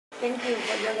Thank you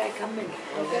for your guy coming.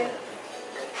 Okay.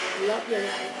 Love you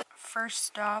guys. First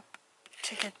stop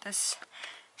to get this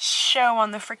show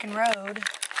on the freaking road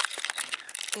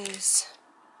is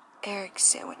Eric's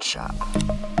Sandwich Shop.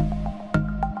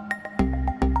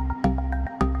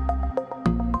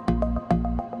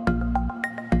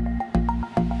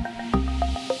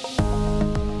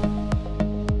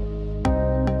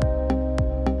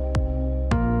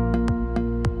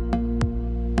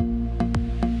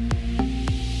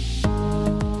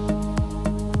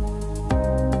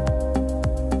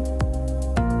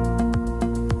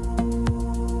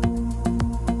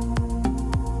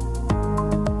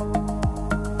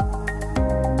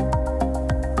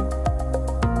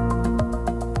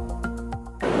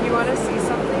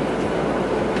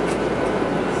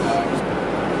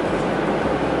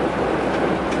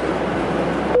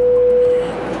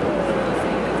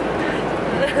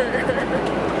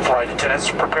 Flight attendants,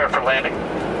 prepare for landing.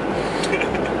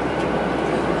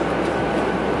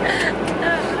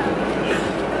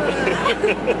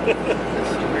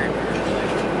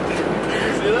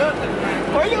 See that?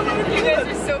 Why you not do You that?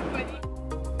 guys are so funny.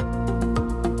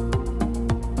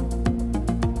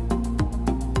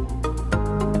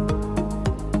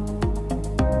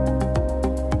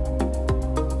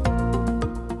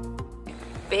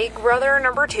 Big brother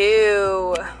number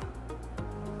 2.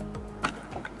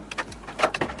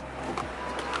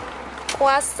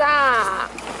 What's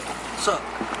up? What's up?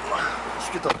 Let's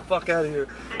get the fuck out of here.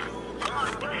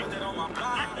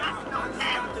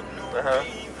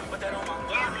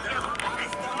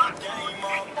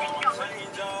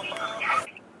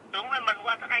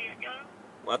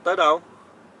 Qua tới đâu?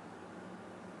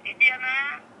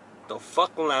 The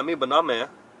fuck con làm gì bên đó mẹ?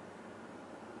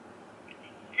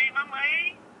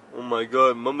 Oh my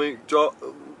god, mommy cho...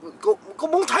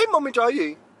 Con muốn thấy mommy cho cái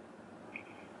gì?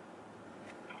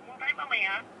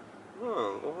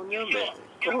 Con không nhớ mẹ.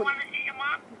 Con...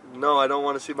 No, I don't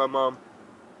want to see my mom.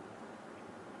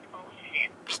 Oh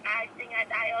shit! I think I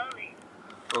die early.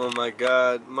 Oh my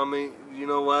god, mommy, you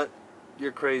know what?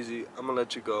 You're crazy. I'm gonna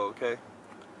let you go, okay?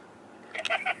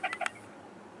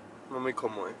 Mommy,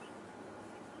 come on.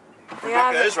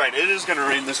 Rebecca is right. It is gonna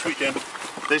rain this weekend.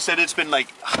 They said it's been like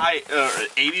high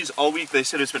 80s all week. They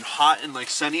said it's been hot and like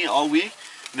sunny all week,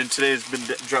 and then today it's been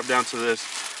dropped down to this.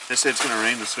 They said it's gonna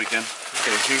rain this weekend.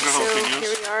 Okay, here's our So jalapenos.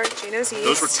 here we are, Gino's Eats.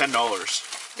 Those were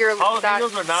 $10. You're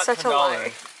Jalapenos are not such $10. a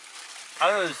lie.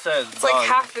 I would have said It's like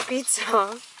half the pizza.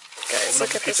 Guys,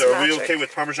 look at this Pizza. Are we magic. okay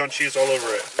with Parmesan cheese all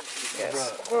over it?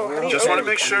 Yes. Whoa, how do you Just want to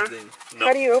open make sure. No.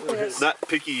 How do you open this? Not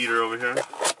picky eater over here.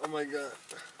 Oh my god.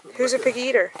 Who's a picky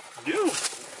eater? You.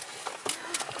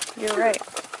 You're right.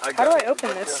 How do I open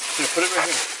this? Here, put it right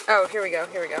here. Oh, here we go.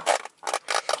 Here we go.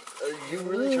 You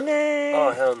really?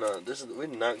 Oh hell no! This is we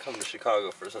did not come to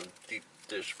Chicago for some deep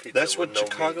dish pizza. That's what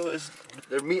Chicago is.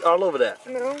 There's meat all over that.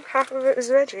 No, half of it is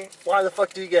veggie. Why the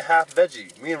fuck do you get half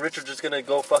veggie? Me and Richard just gonna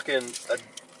go fucking a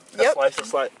slice of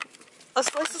slice. A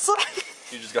slice of slice.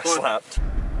 You just got slapped.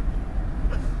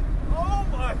 Oh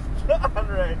my god,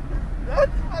 Ray!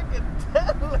 That's fucking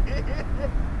deadly.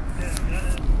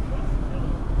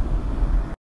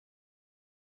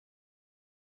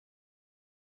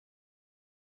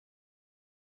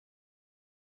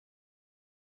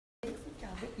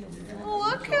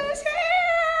 Look who's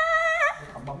here!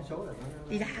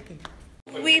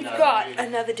 We've got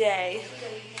another day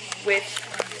with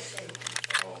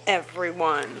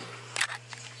everyone.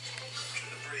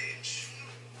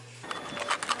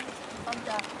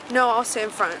 No, I'll stay in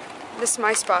front. This is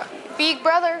my spot. Big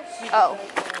brother. Oh.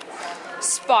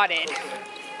 Spotted.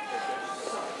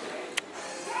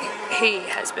 He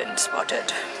has been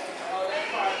spotted.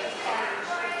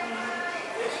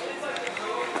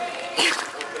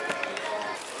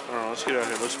 Alright, let's get out of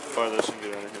here. Let's buy this and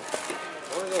get out of here.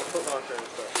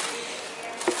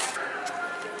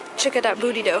 Check out that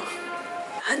booty dough.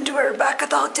 And we're back at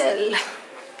the hotel.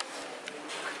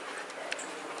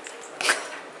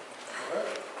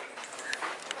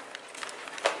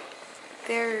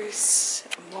 There's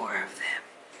more of them.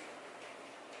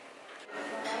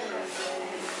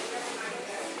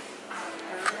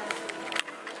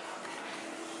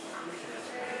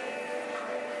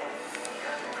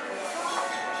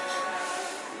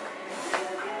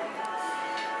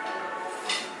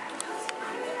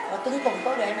 Tuấn cùng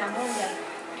có để nào không vậy?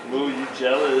 Moo, you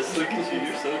jealous? Look at you,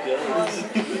 you're so jealous.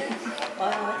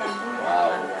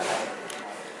 Wow.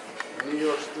 New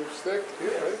York strip steak,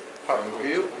 yeah, right? Hot and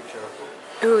grilled. Be careful.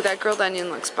 Ooh, that grilled onion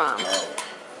looks bomb.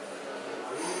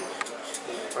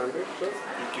 Fine, babe, sir?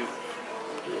 Thank you.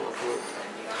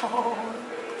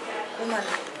 Của mình.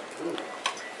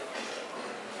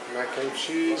 Mac and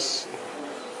cheese.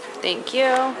 Thank you.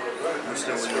 I'm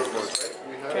still waiting for it.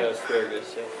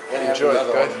 Asparagus. Enjoy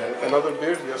it, guys. Another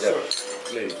beer? Yes, sir.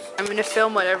 Please. I'm gonna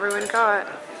film what everyone got.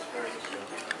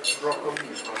 Broccoli. And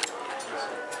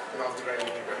I'll be ready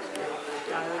with you guys.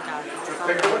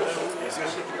 Take one.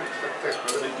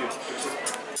 Thank you.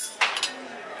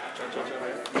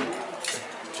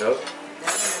 Joe?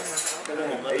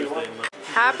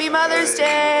 Happy Mother's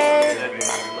Day!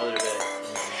 Mother's Day.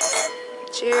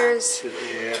 Cheers.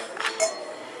 Yeah.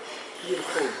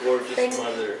 Beautiful, gorgeous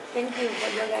mother. Thank you for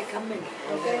your life coming,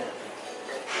 okay?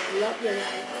 Love your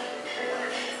life.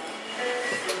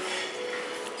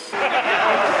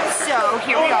 So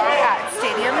here we are at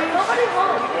Stadium.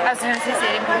 I was going to say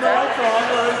Stadium Pizza.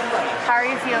 How are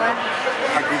you feeling?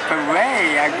 I'm good.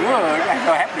 I'm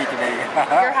so happy today.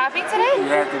 You're happy today?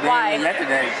 Yeah, today. Why?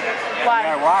 Yesterday. Why?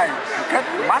 Yeah, why? Because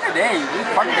Mother's Day,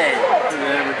 it's fun day.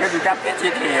 Yeah, because you got to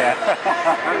sit here.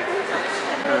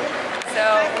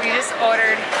 So we just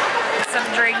ordered some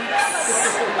drinks.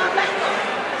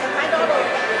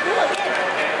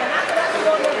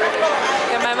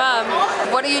 And my mom,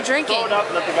 what are you drinking? Let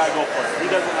the guy go for it. He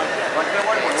doesn't like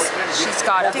She's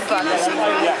got a tequila.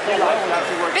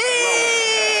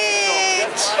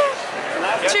 Bitch!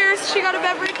 Cheers, she got a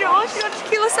beverage, y'all. She got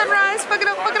tequila sunrise. Fuck it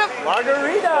up, fuck it up.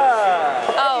 Margarita!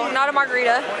 Oh, not a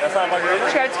margarita. That's not a margarita?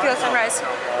 She got a tequila sunrise.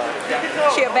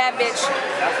 She a bad bitch.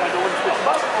 That's why no one's picking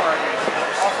up.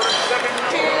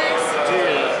 Cheers.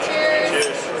 Cheers.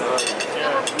 Cheers.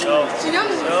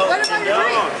 What about your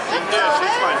drink? What the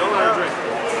heck? Don't let her drink.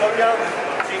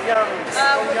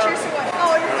 Well, cheers to what?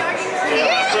 Oh, you're not getting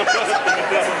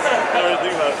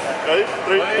Ready?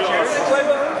 3, 2, 1.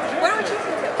 What are we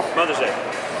choosing to? Mother's Day.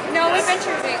 No, we've been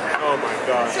choosing. Oh my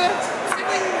god. So,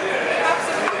 sibling,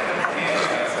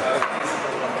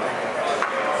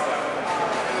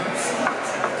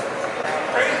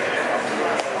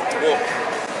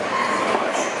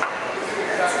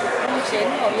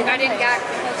 I didn't get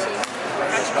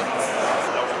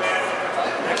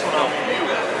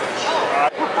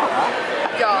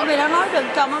Mày đã nói đừng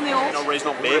cầm á mày uống. No raise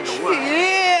no bitch.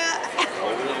 Yeah.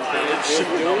 She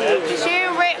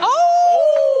ran.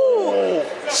 Oh!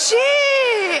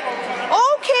 Shit!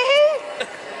 Okay!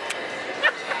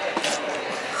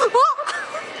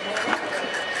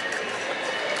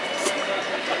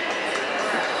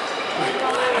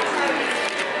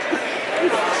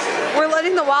 We're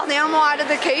letting the wild animal out of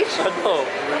the cage? No,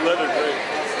 we let her drink.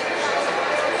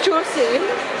 Juicy.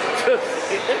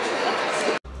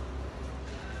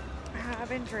 I've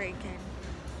been drinking.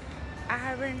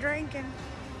 I've been drinking.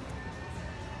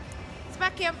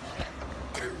 Smack him.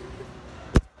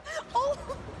 Oh!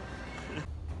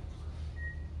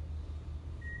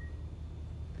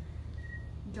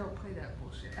 Don't play that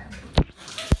bullshit.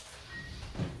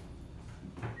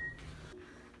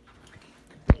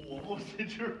 Almost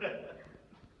hit your head.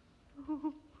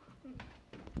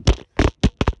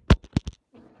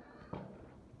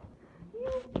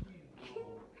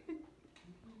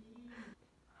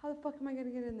 How the fuck am I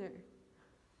gonna get in there?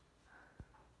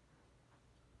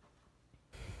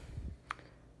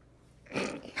 Look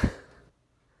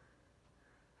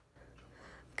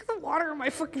at the water on my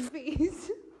fucking face.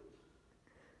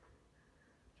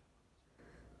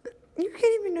 You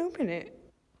can't even open it.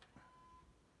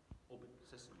 Open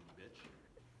sesame, bitch.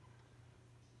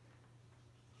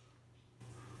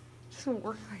 It doesn't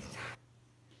work like that.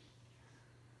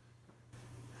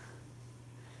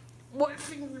 What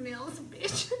fingernails,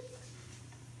 bitch?